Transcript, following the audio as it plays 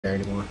there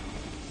anymore.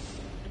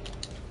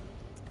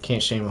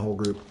 Can't shame a whole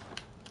group.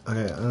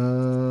 Okay,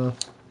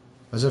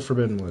 was it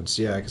Forbidden Woods?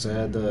 Yeah, because I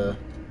had the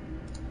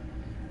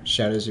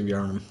Shadows of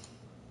Yharnam.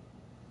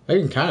 I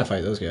can kind of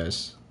fight those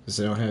guys, because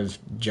they don't have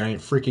giant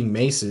freaking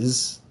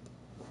maces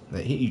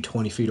that hit you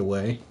 20 feet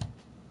away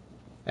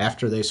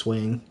after they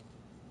swing.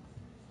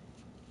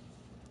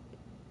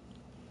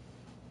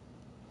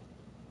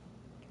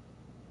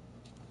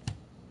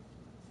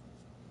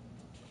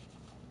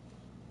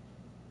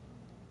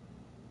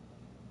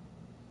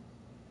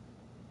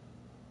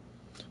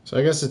 So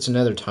I guess it's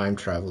another time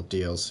travel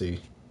DLC.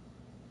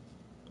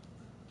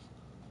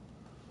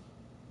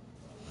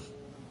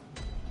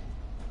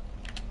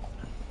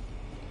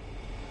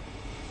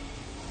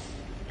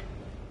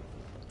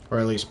 Or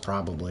at least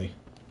probably.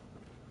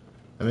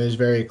 I mean, it's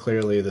very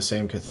clearly the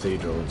same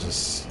cathedral,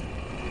 just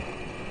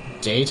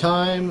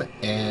daytime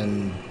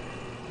and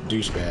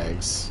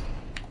douchebags.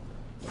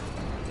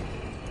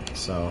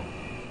 So.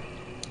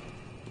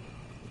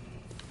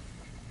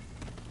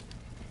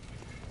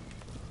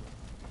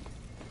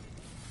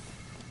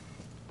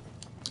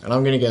 And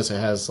I'm gonna guess it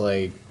has,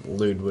 like,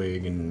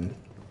 Ludwig and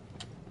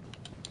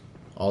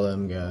all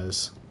them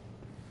guys.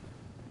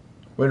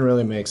 Wouldn't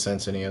really make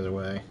sense any other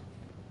way.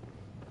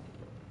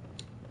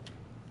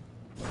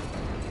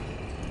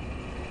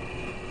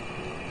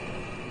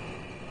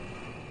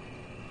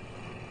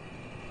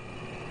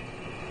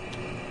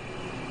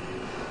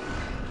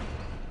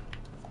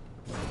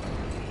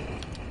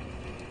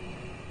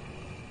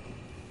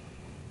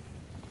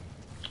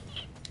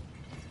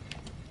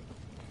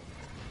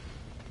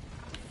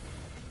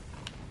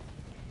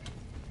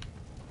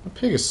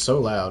 The pig is so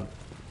loud.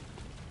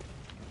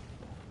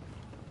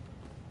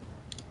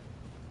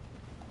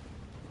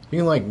 You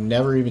can, like,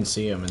 never even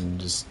see him and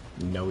just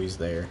know he's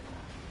there.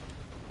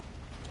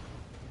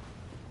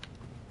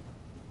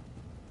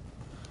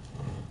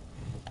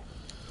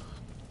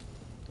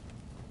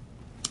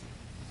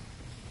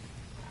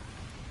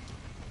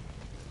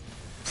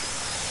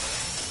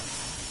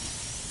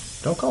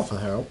 Don't call for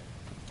help.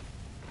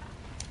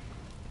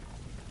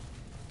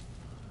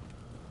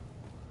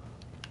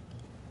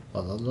 La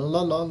la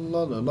la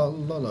la la la la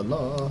la la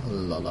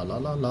la la la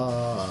la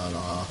la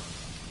la.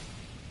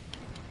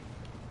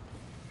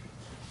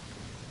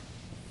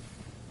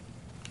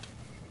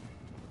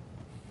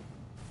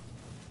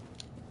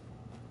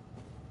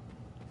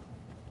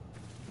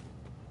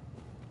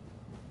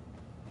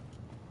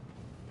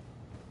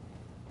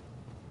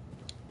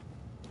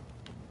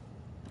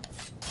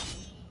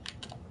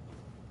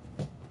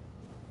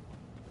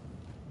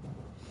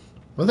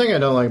 One thing I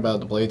don't like about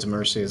the Blades of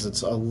Mercy is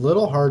it's a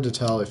little hard to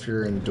tell if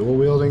you're in dual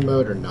wielding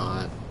mode or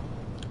not.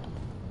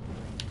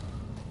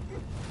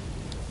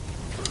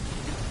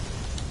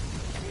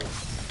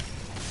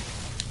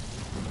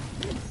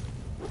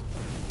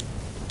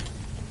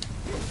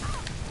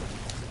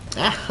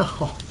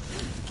 Ow!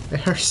 They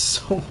hurt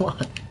so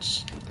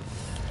much.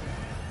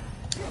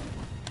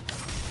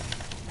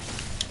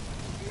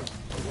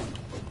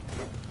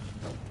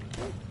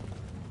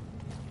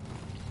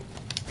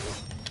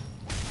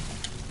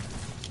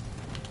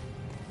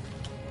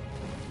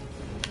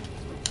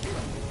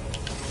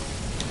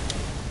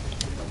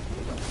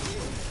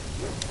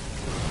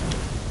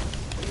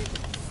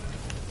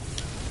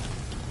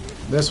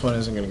 This one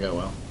isn't going to go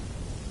well.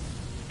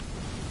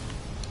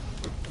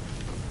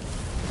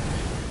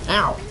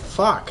 Ow!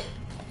 Fuck!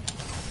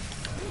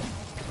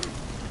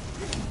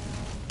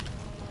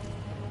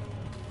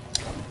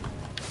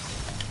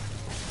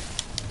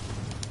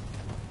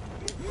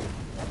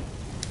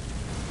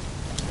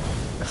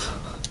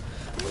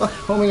 Fuck,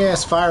 homing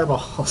ass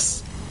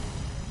fireballs.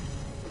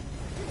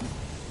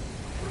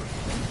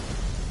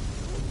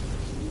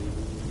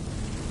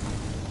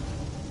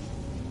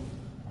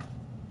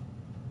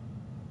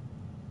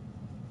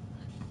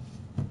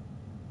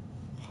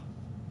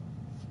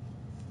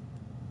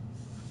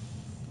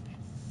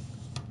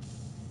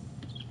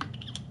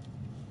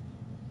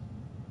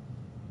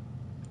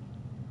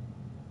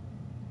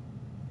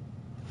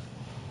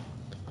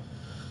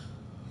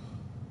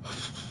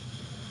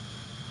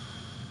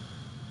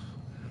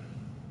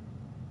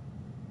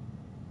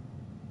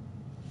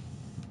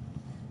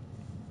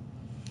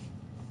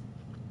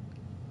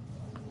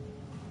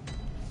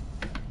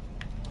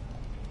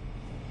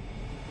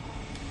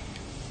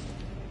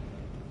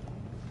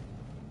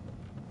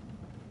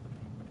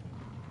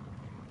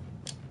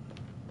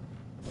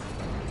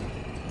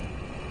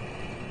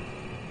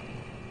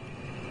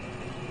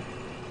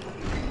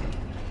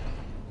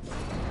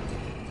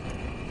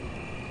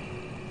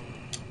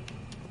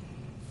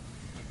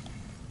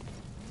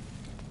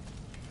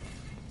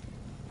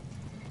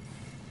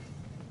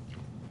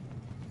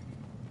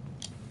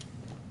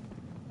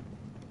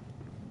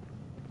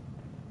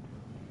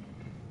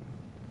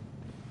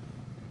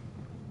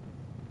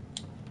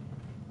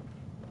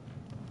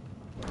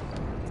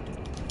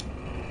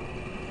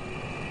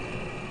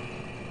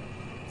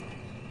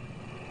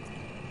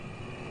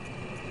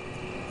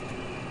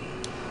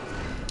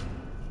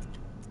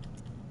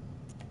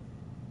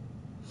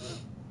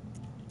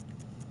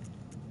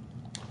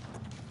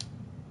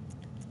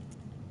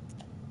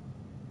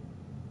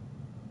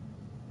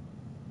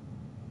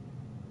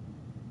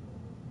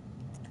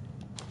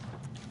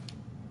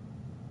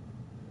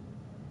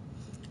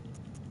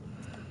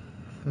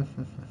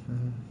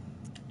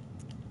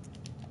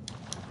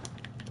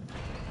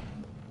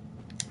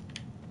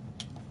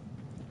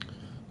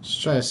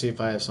 Just trying to see if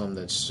I have something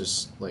that's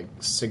just like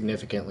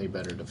significantly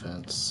better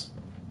defense.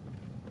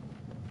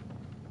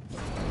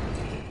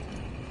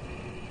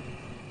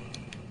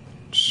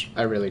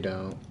 I really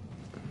don't.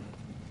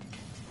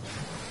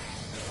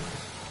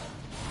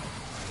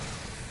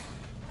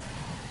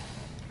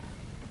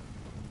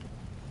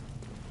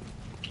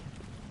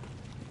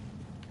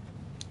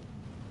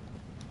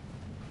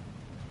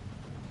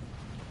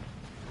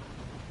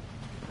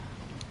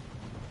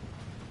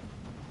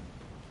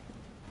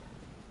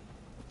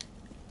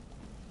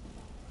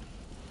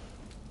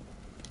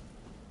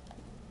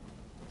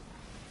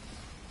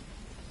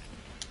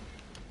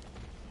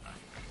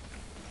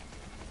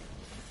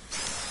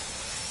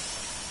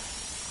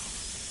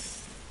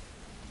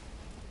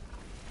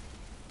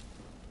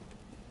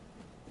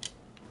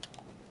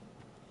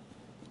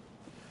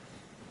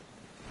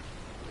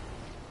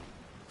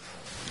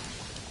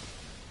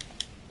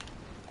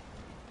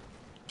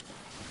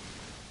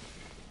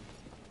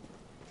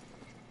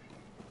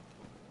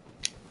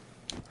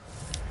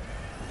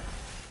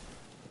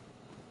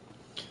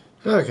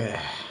 Okay.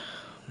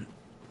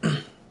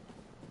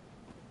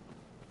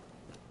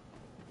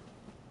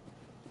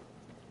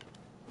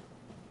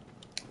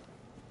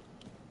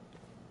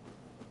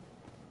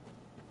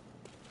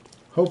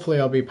 Hopefully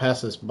I'll be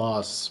past this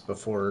boss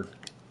before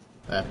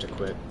I have to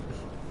quit.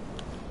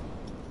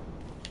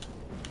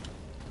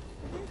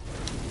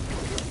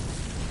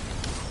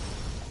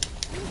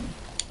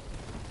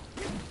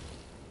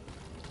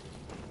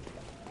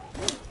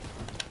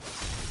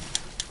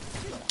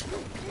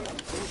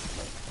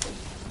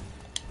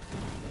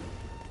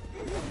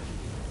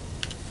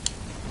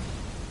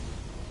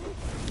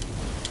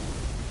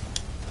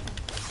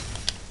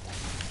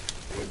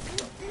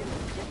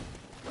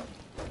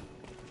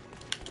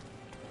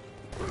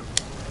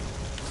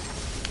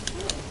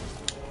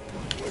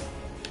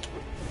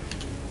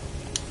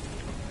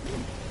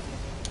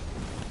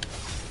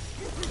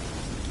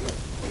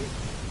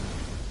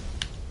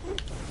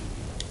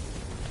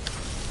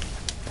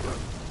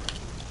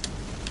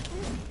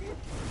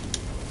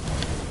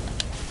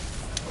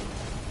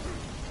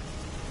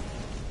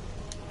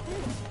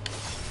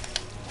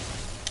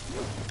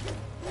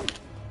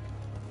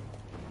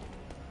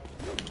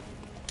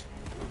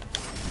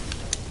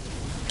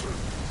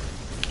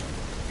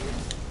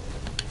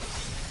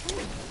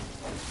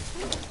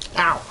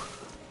 Ow!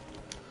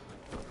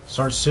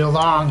 Sword's too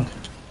long!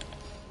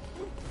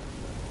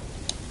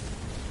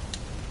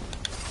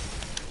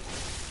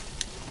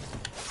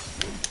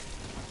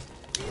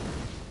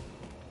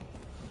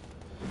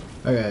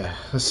 Okay,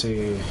 let's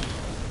see.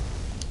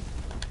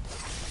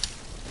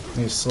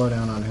 Need to slow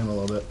down on him a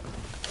little bit.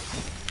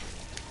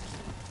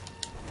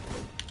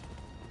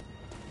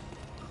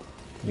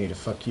 Need to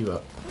fuck you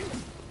up.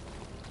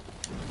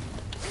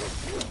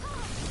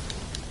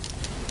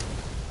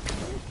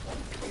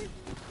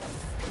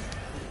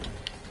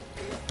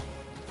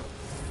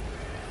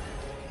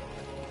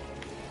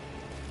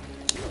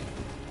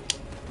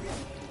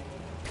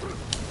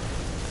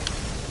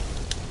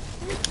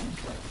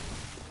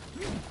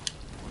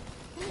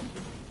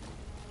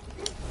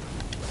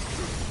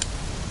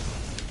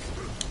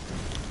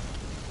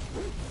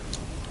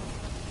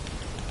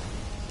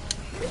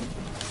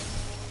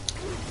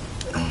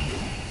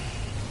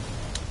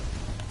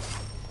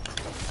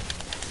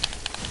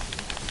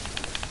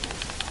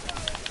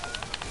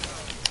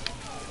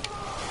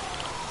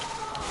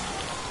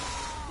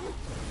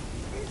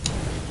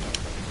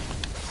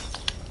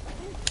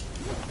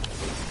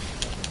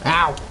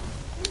 Ow!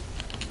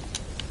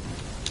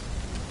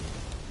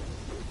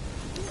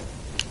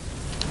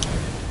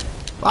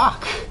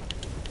 Fuck!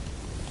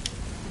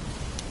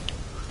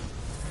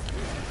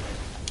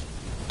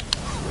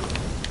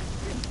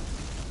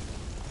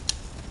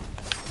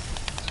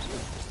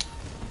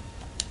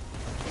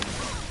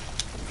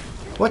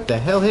 What the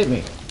hell hit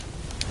me?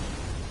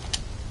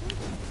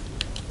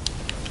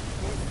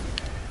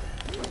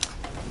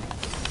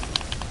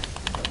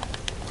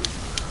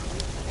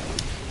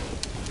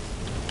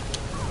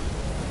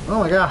 Oh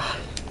my god.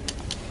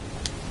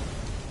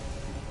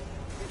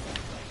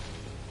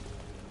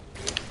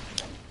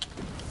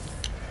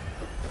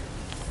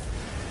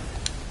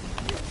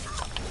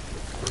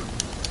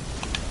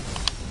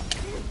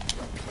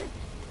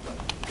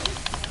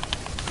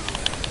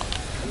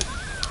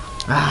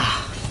 Ah.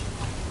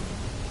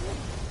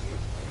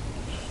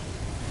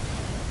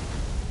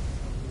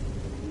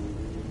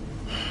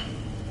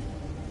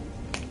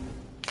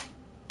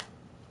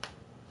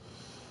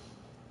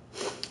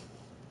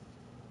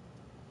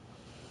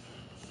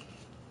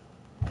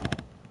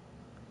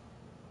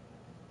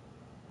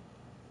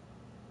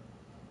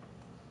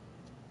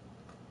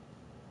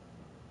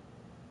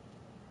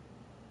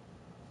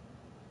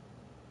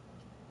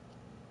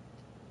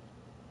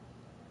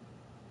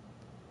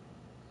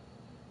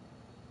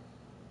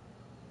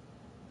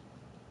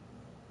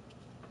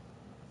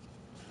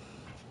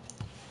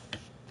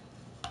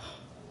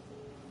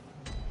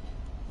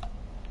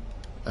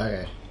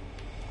 Okay.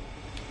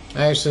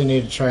 I actually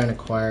need to try and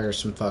acquire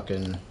some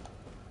fucking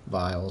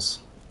vials.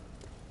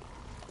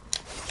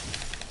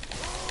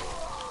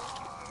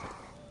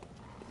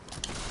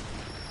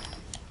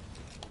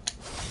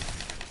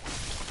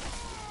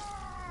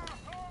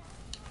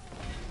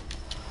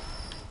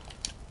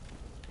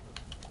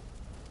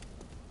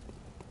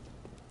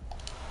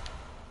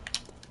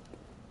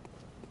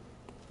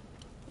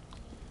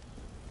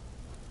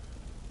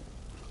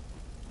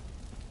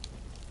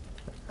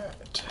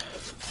 Alright.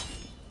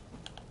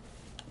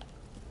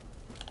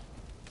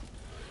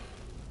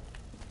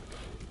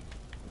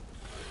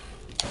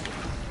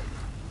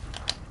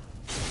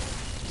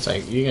 It's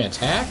like, you gonna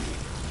attack?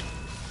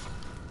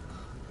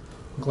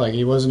 Looked like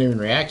he wasn't even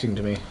reacting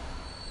to me.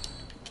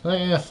 Oh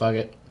yeah, fuck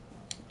it.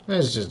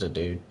 It's just a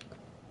dude.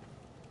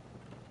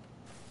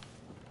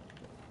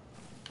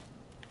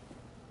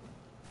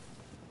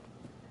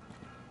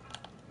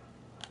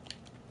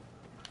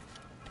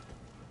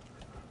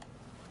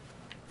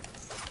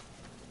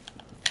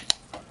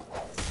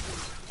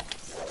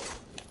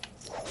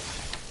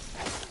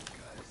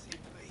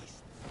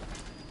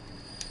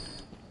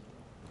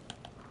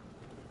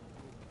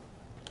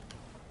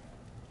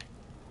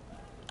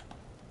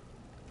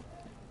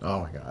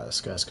 Oh my god,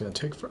 this guy's gonna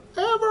take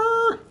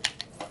forever!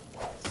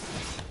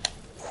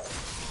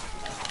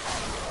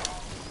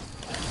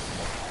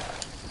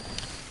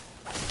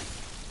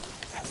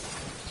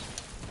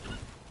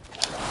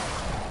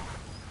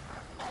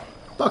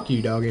 Fuck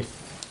you, doggy.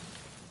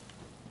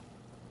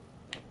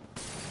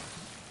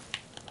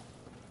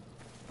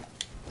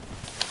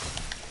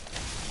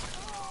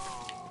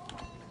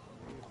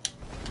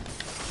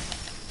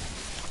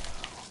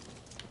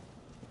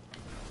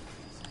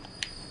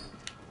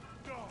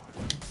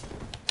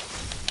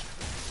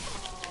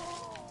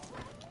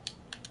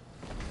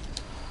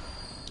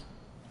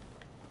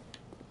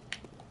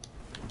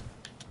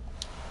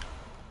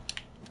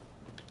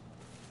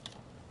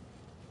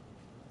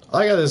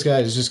 I like how this guy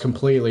is just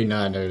completely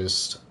not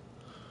noticed.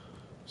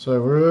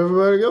 So where'd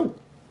everybody go?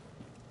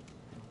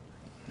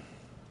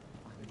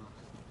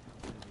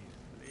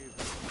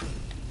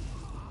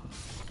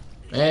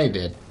 Yeah, he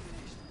did.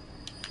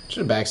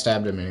 Should have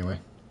backstabbed him anyway.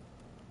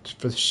 Just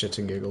for the shits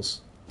and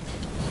giggles.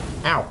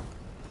 Ow!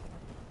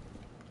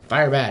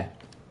 Fire bad.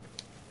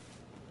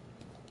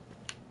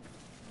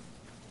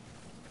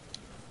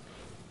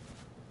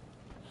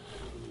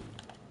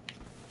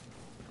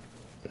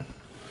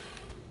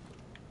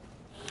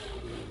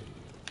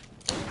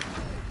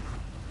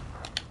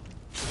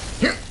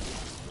 Here.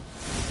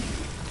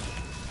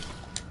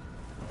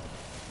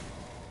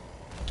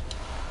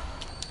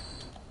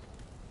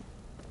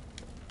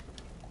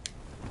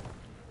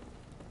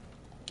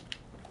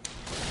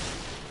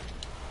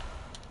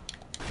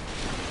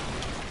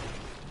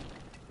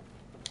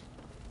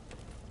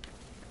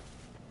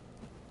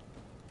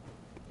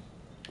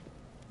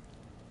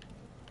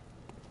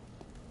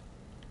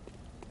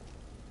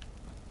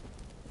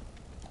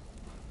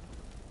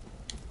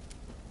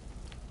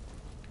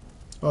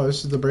 Oh,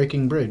 this is the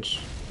breaking bridge.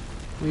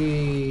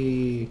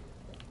 Whee!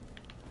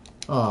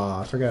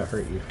 Aw, I forgot to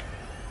hurt you.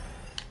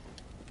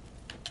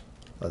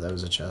 Oh, that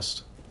was a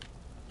chest.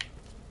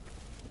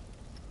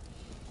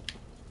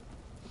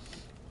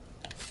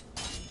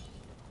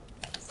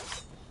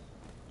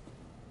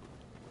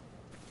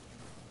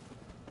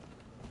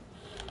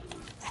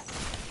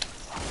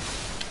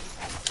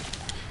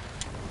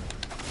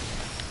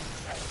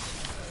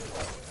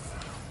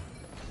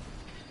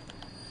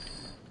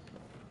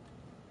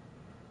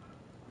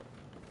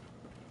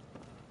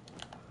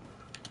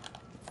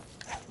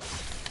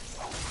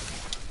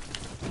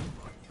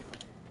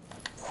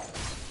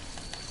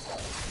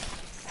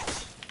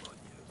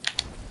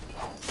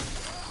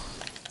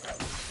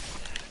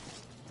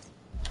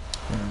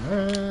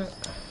 Alright.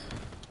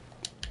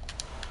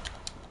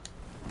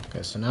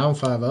 Okay, so now I'm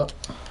 5 up.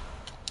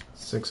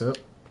 6 up.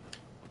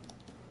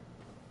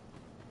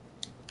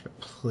 Got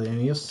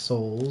plenty of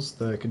souls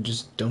that I could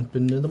just dump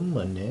into the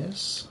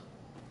monies.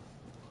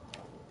 I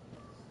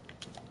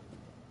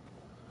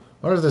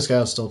wonder if this guy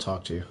will still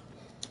talk to you.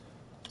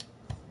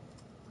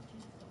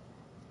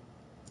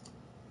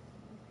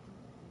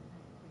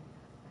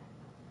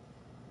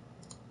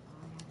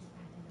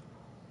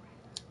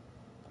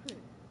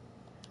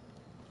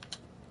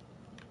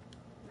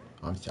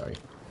 I'm sorry.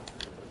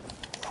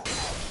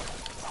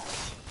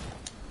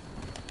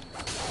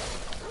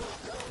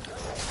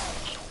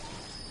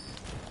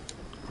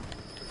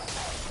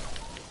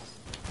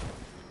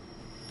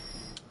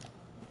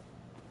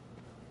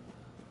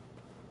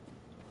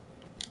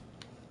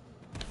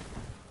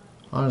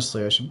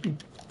 Honestly, I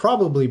should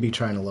probably be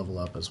trying to level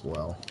up as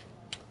well.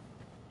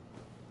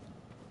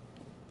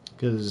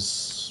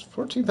 Because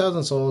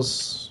 14,000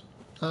 souls,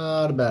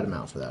 not a bad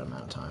amount for that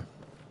amount of time.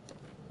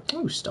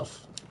 Ooh,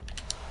 stuff.